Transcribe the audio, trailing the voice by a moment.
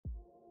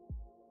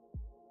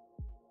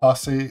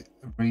Passy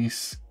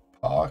Reese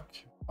Park.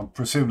 I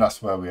presume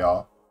that's where we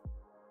are.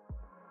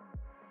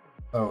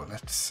 So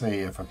let's see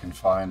if I can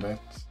find it.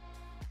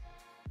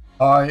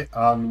 Hi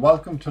and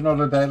welcome to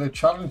another daily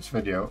challenge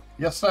video.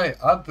 Yesterday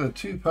I had the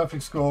 2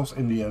 perfect scores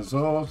in the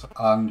Azores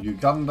and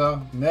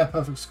Uganda, near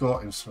perfect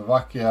score in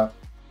Slovakia, a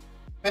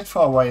bit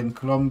far away in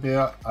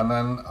Colombia, and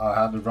then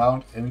I had a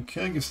round in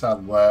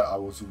Kyrgyzstan where I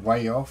was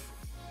way off.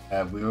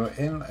 We were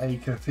in a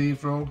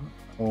cathedral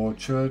or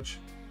church.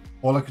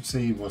 All I could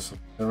see was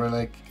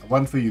Cyrillic. I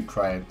went for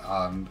Ukraine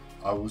and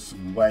I was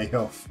way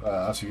off,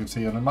 as you can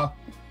see on the map.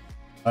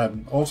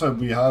 Also,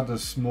 we had a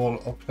small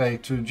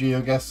update to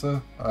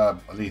Geoguessr,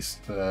 at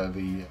least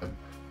the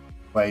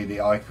way the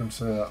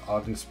icons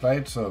are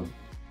displayed, so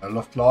a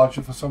lot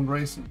larger for some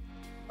reason.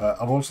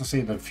 I've also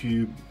seen a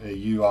few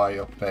UI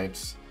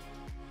updates,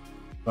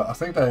 but I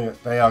think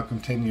they are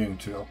continuing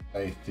to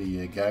update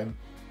the game.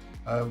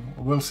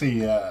 We'll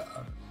see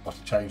what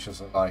the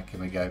changes are like in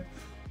the game.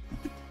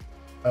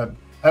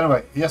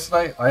 Anyway,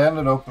 yesterday I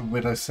ended up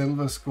with a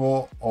silver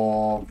score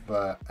of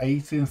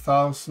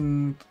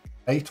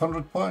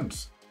 18,800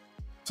 points.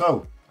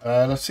 So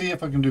let's see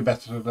if I can do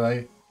better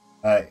today.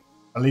 At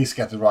least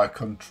get the right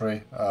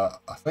country.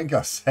 I think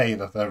I say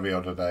that every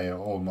other day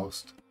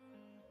almost.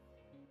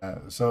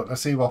 So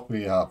let's see what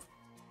we have.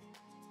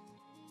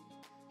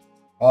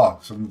 Oh,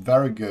 some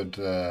very good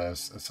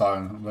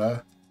sign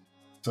there.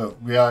 So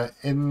we are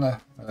in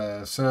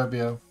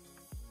Serbia,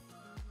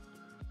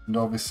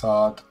 Novi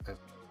Sad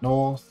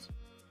north,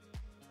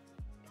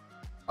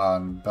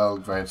 and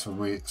Belgrade. So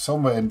we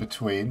somewhere in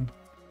between.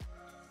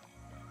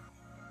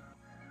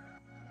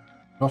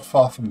 Not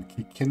far from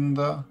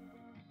Kikinda.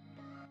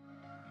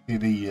 See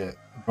the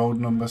road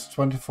numbers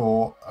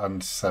 24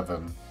 and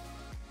 7.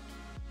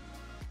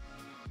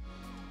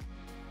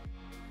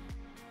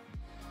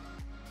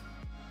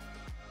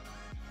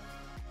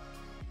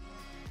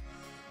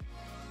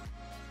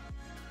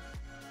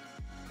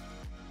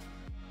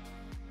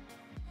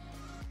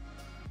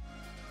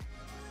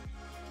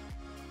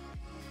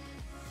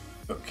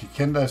 So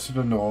Kikinda is to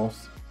the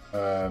north,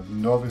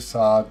 Novi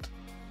Sad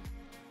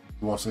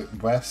was it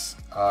west,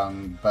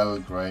 and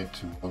Belgrade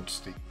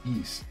towards the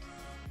east.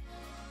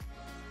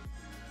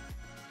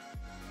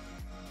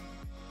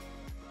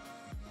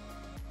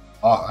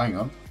 Oh, hang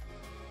on.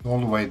 It's all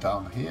the way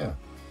down here.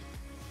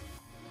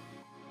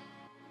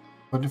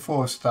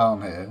 24 is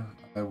down here.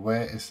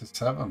 Where is the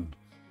 7?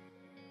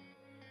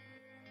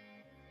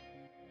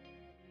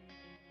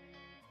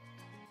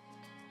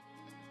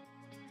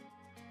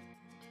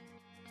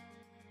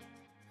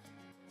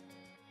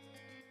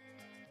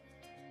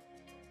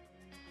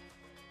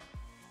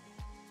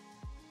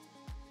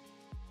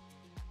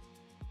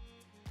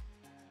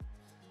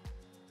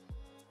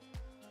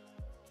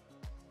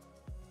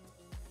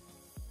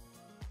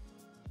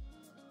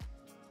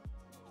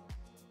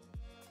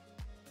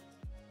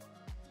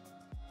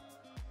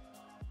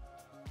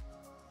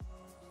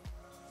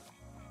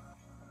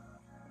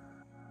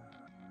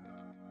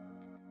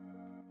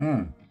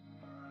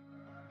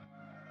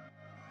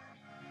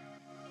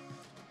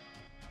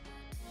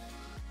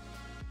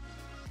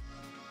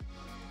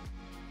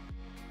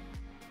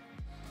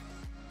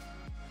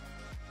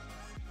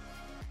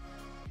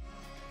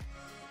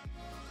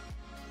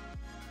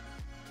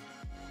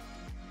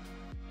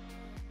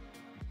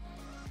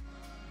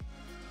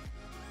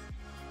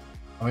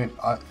 I mean,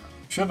 I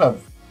should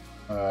have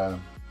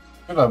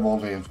all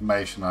the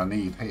information I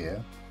need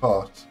here,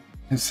 but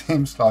it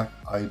seems like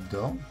I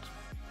don't.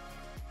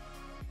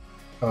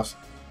 Because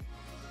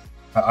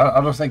I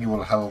don't think it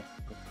will help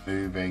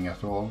moving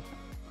at all.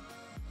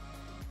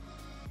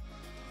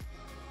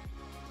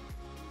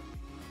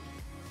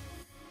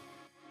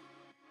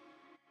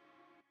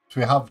 So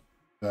we have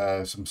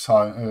some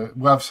sign.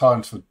 We have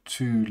signs for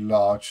 2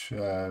 large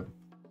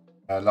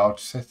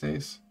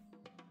cities.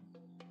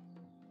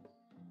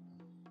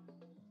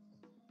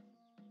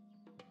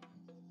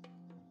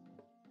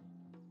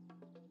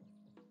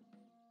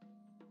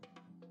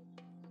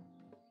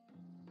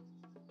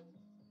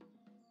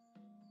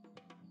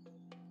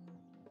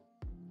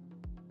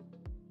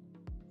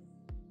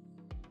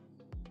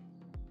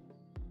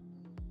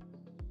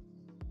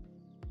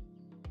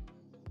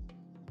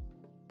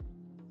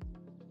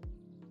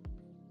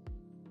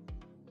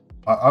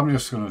 I'm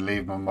just going to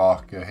leave my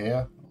marker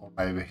here, or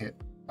maybe here.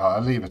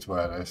 I'll leave it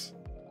where it is.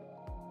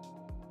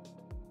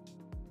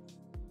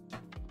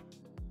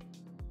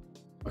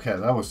 Okay,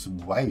 that was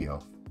way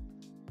off.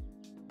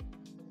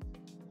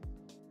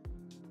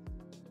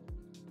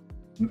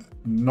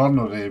 None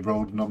of the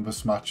road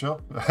numbers match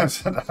up,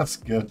 so that's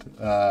good.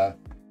 Yeah,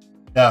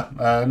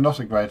 not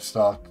a great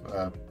start.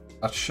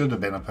 That should have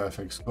been a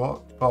perfect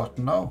score, but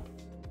no.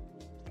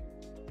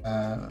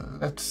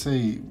 Let's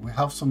see, we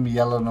have some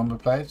yellow number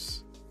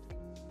plates.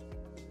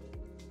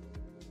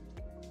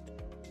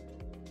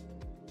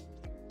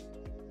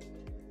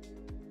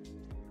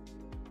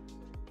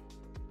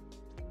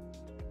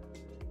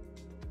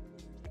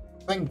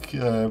 I think we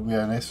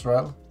are in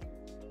Israel.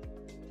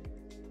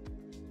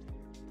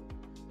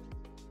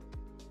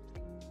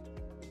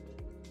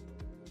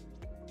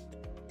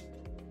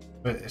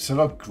 But it's a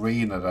lot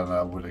greener than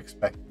I would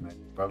expect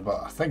it. But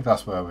I think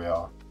that's where we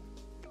are.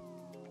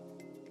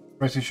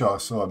 Pretty sure I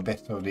saw a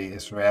bit of the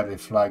Israeli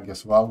flag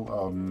as well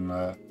on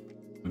the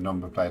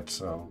number plate,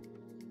 so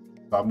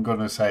I'm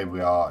gonna say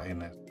we are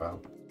in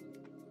Israel.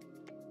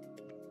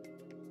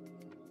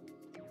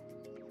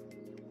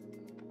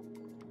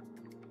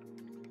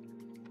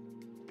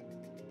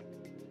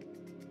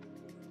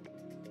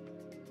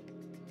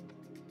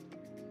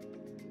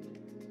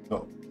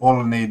 So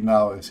all I need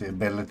now is the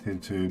ability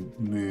to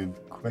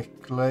move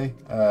quickly,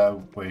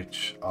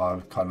 which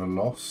I've kind of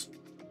lost.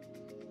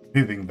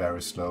 Moving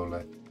very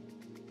slowly.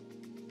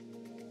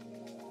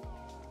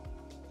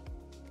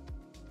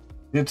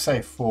 Did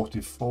say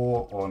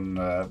 44 on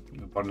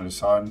one of the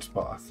signs,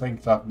 but I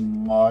think that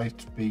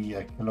might be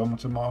a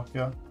kilometer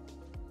marker.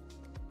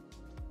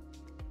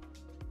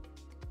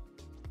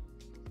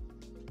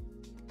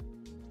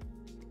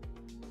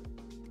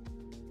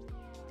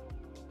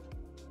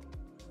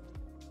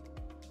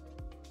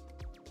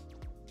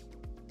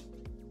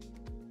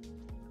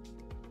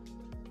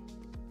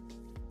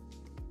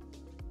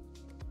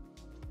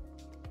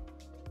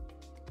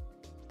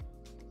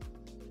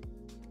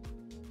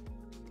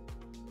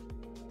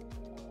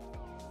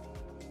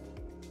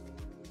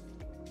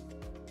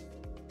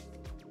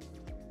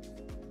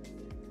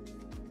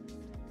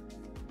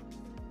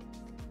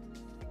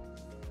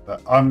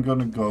 But I'm going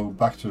to go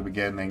back to the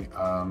beginning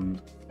and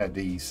head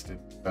east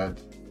instead.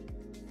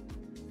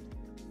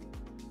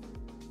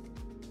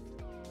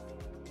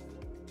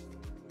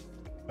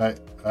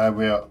 Okay,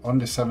 we are on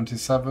the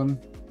 77.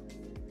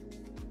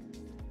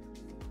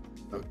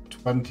 So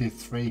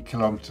 23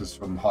 kilometers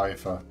from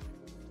Haifa.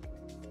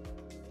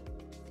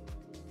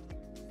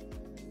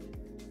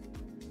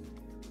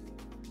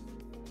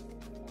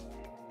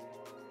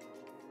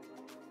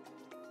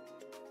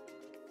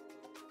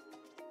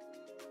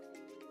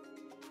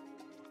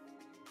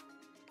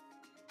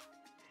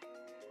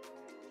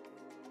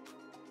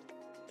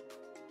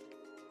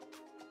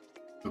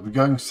 But we're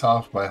going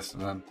southwest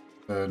and then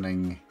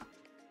turning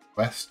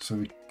west, so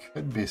we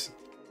could be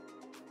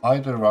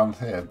either around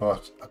here,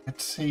 but I could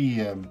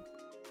see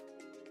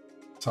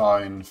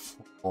sign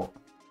for,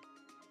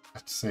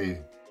 let's see.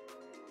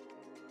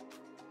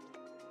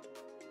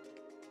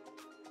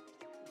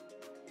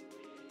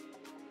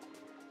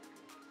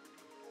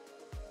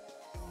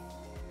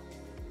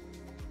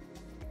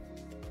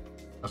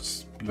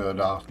 That's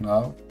blurred out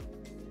now.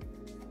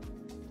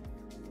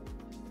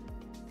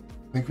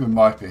 I think we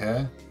might be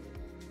here.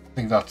 I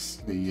think that's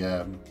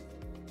the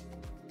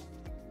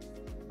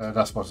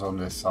that's what's on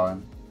this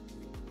sign.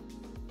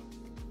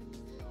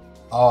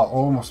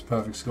 Almost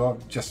perfect score,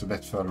 just a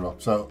bit further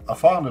up. So I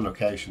found the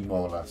location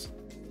more or less.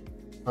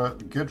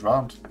 Good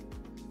round.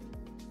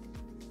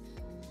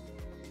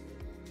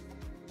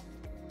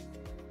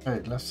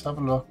 Okay, let's have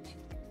a look.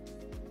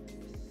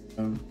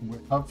 We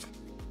have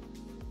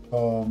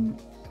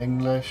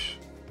English,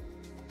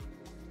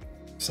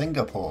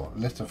 Singapore,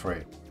 litter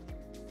free.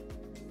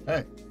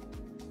 Okay.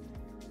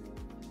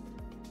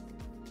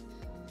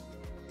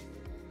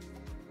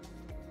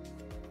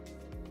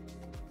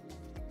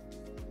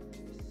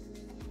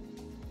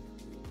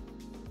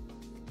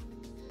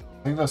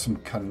 I think there's some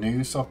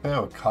canoes up here,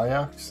 or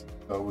kayaks,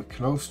 so we're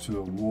close to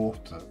a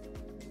water.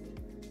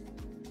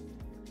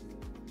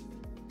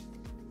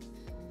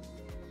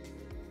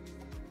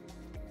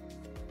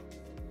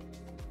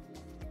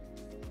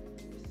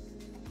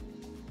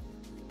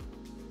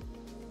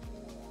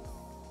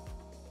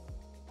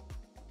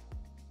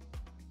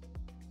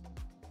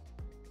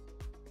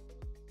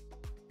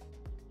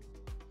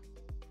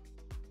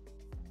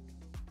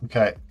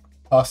 Okay,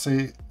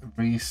 Passi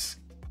Reese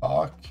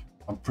Park.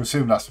 I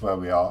presume that's where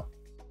we are.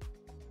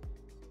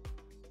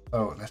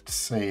 So let's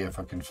see if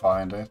I can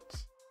find it.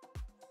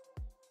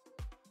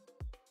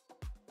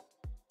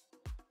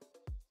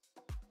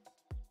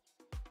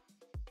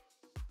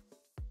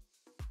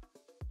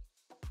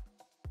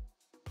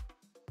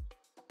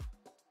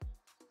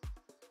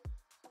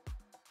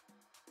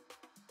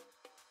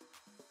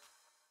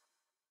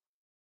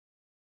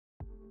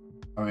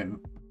 I mean,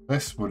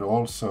 this would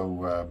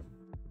also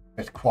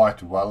fit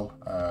quite well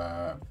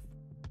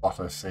what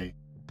I see.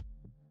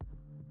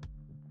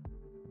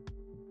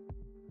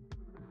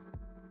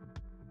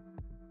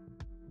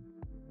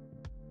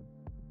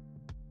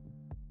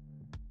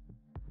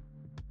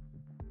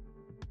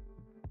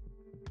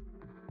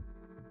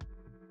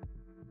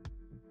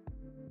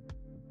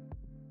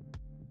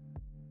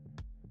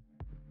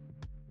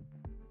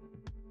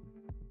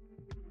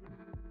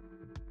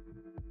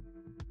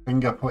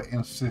 Singapore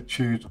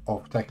Institute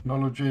of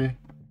Technology.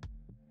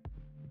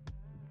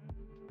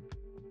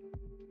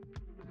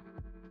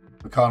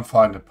 We can't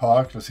find the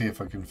park. Let's see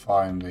if I can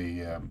find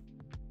the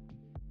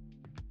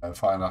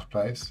find that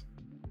place.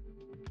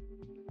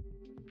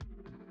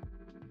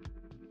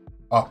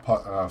 Oh,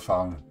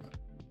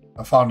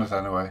 I found it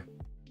anyway.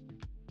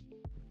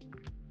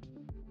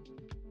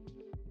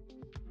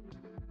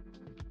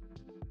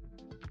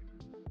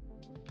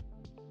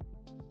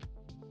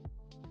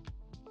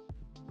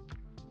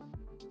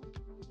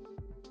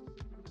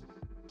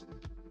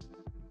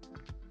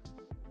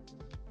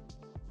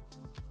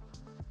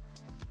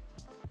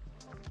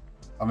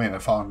 I mean, I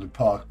found the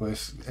park, but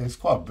it's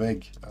quite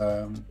big.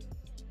 To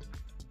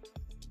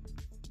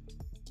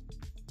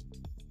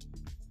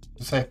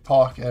say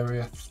park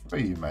area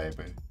 3,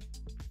 maybe.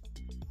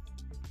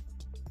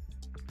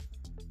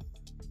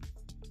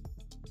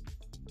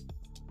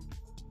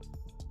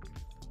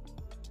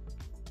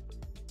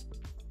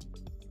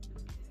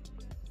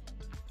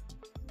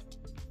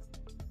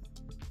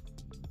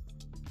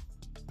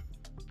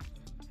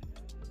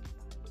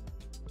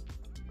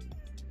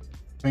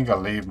 I think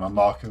I'll leave my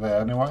marker there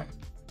anyway.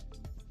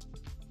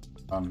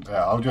 And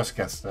yeah, I'll just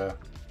guess there.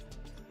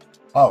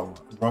 Oh,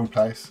 wrong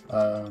place.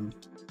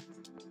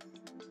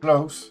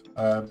 Close,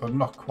 but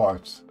not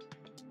quite.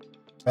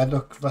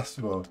 Bedok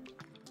Festival.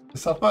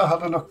 Is that where I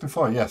had a look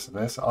before? Yes, it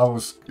is. I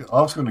was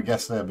going to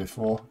guess there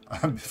before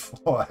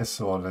before I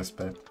saw this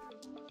bit.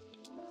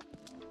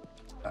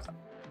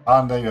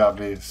 And there you have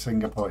the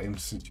Singapore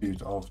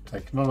Institute of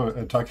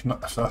Technology.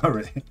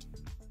 Sorry,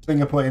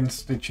 Singapore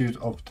Institute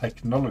of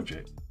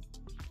Technology.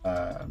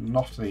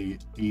 Not the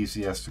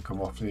easiest to come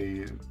off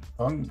the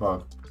tongue,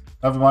 but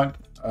never mind.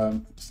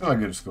 Still a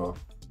good score.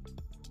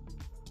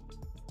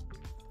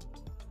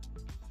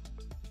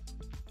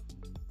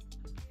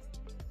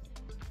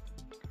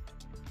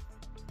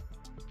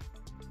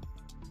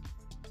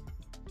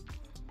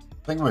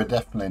 I think we're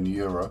definitely in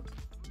Europe.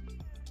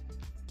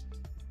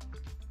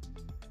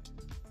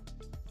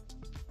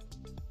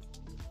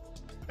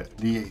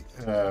 The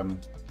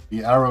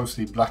arrows,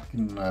 the black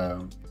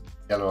and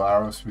yellow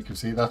arrows we can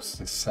see, that's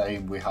the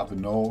same we have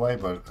in Norway,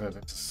 but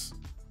it's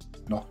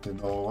not in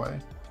Norway.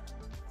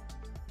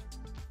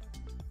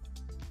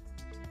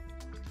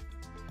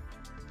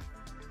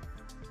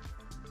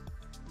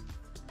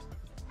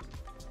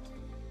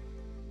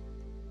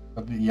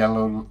 But the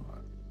yellow,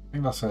 I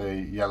think that's a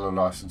yellow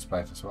license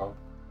plate as well.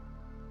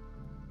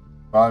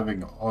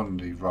 Driving on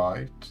the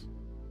right.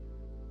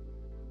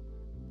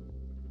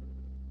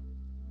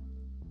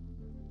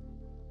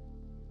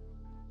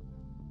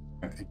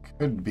 It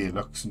could be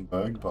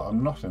Luxembourg, but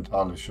I'm not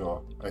entirely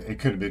sure. It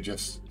could be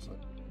just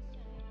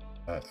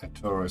a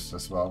tourist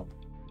as well.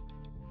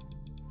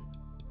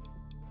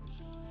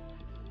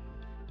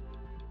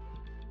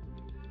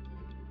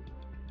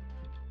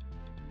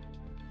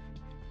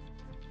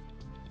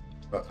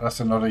 But that's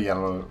another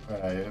yellow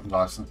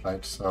license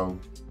plate, so...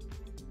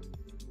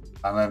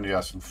 And then you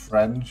have some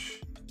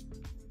French.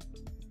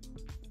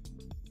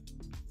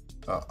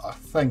 I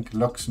think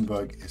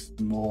Luxembourg is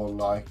more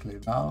likely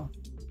now.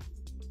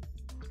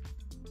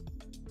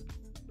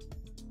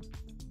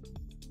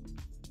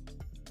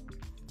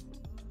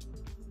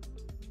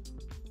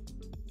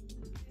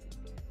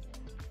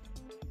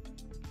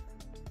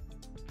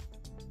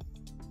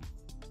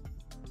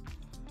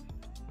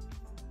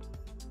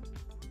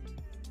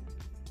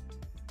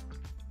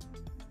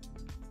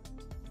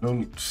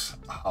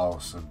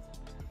 Lulzhausen.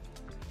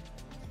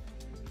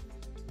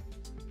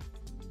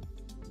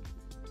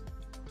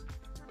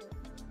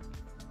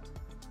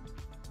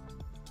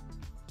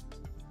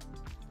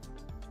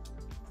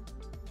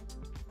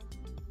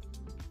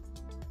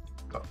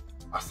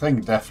 I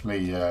think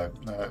definitely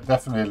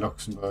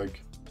Luxembourg,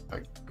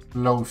 like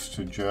close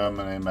to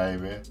Germany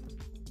maybe.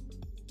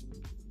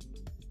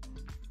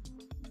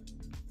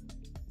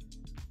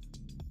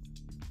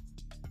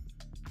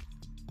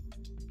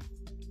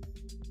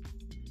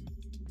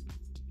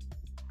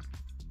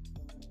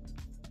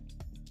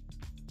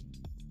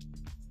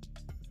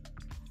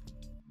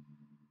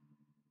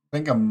 I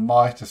think I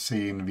might have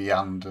seen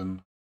Vianden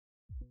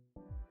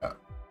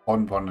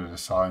on one of the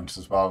signs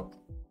as well.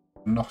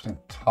 I'm not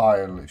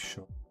entirely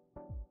sure.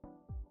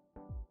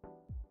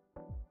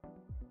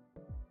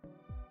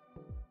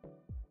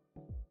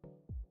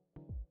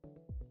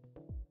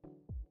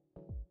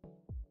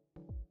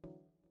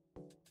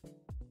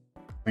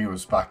 I think it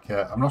was back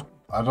here.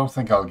 I don't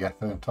think I'll get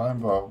there in time,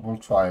 but we'll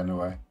try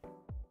anyway.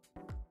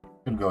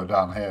 Could go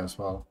down here as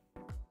well.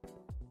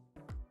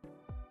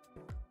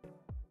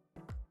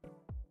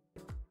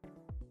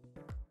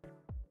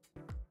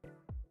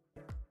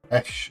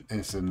 Esch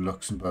is in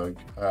Luxembourg.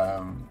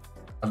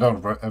 I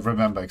don't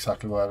remember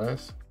exactly where it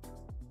is.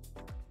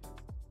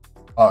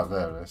 Oh,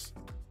 there it is.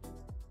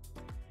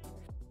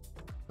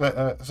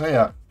 So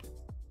yeah,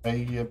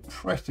 a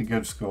pretty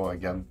good score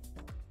again.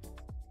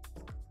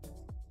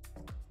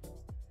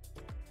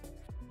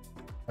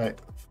 Okay,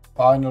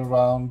 final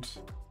round,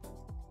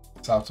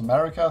 South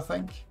America, I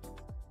think.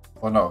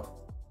 Or no,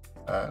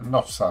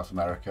 not South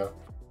America.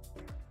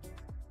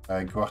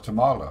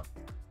 Guatemala.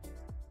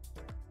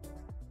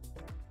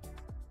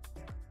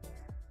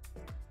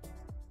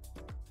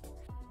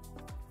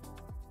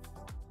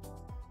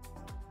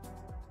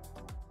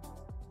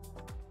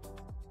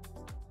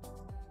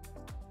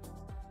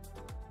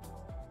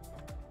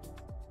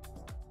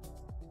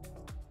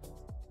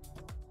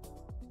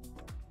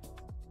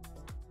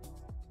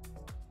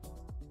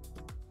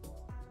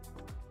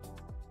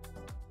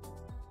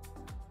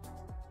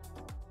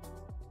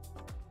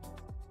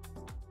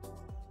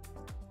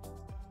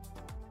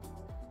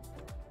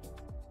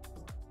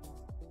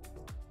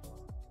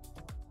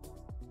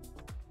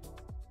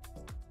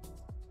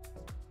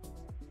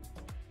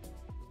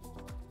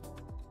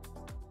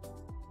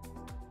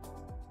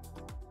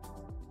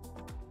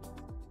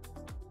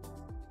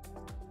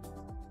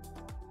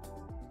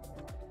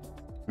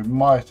 We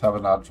might have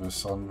an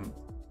address on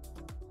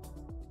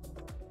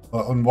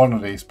one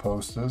of these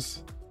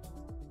posters.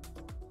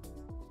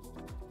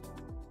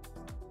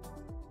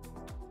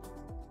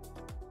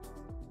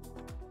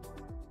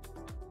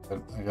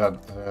 Again,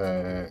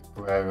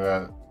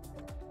 where I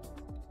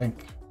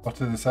think, what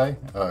did it say?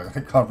 I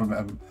can't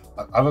remember.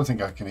 I don't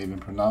think I can even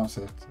pronounce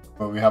it,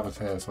 but we have it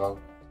here as well.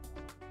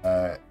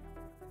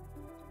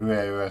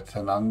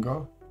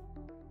 Tenango.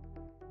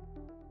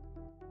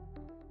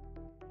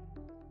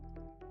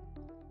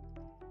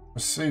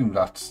 Assume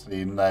that's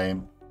the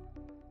name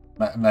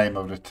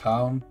of the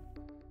town.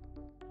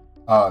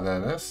 Ah,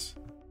 there it is.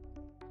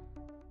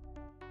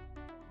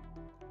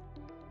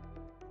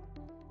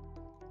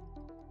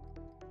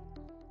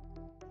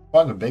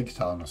 Quite a big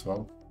town as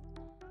well.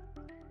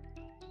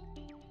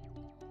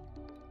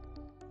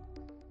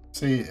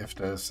 See if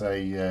there's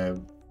a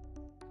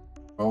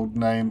road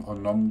name or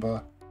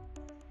number.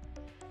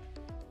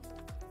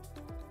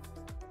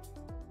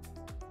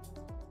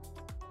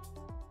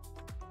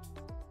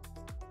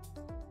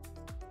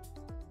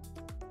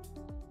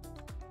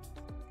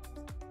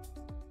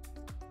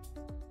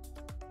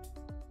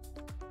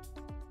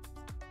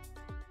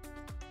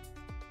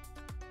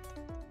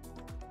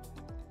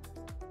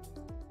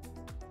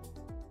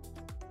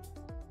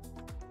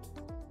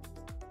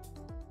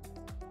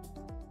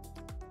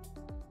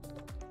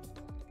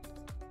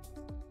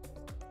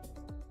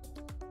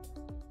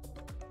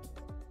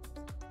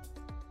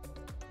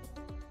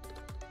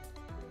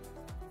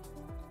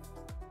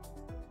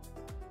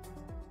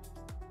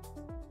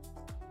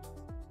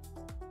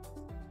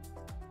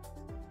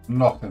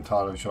 Not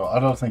entirely sure. I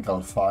don't think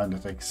I'll find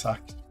it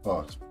exact,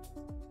 but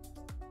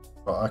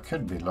I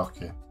could be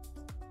lucky.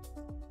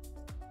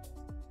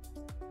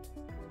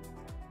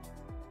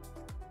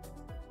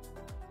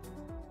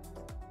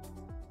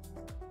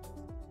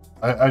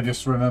 I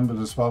just remembered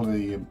as well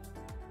the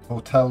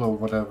hotel or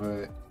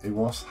whatever it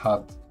was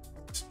had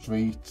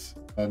street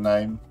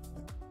name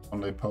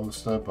on the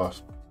poster, but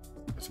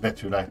it's a bit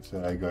too late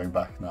going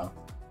back now.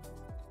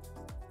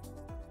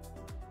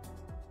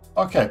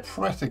 Okay,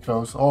 pretty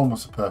close,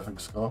 almost a perfect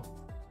score.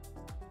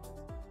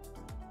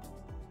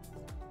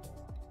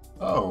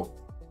 Oh,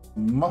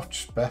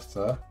 much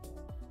better.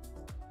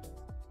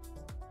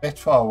 Bit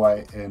far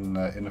away in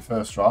the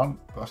first round,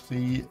 but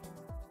the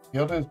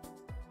other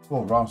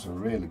 4 rounds are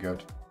really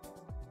good.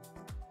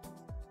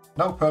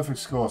 No perfect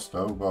scores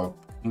though, but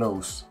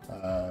close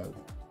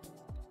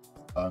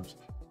times.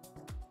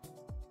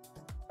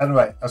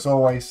 Anyway, as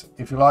always,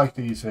 if you like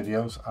these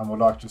videos and would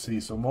like to see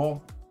some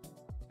more,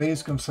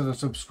 please consider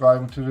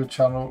subscribing to the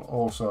channel,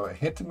 also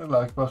hitting the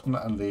like button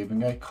and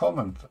leaving a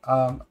comment.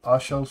 And I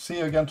shall see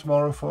you again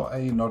tomorrow for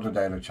another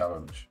daily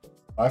challenge.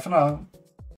 Bye for now.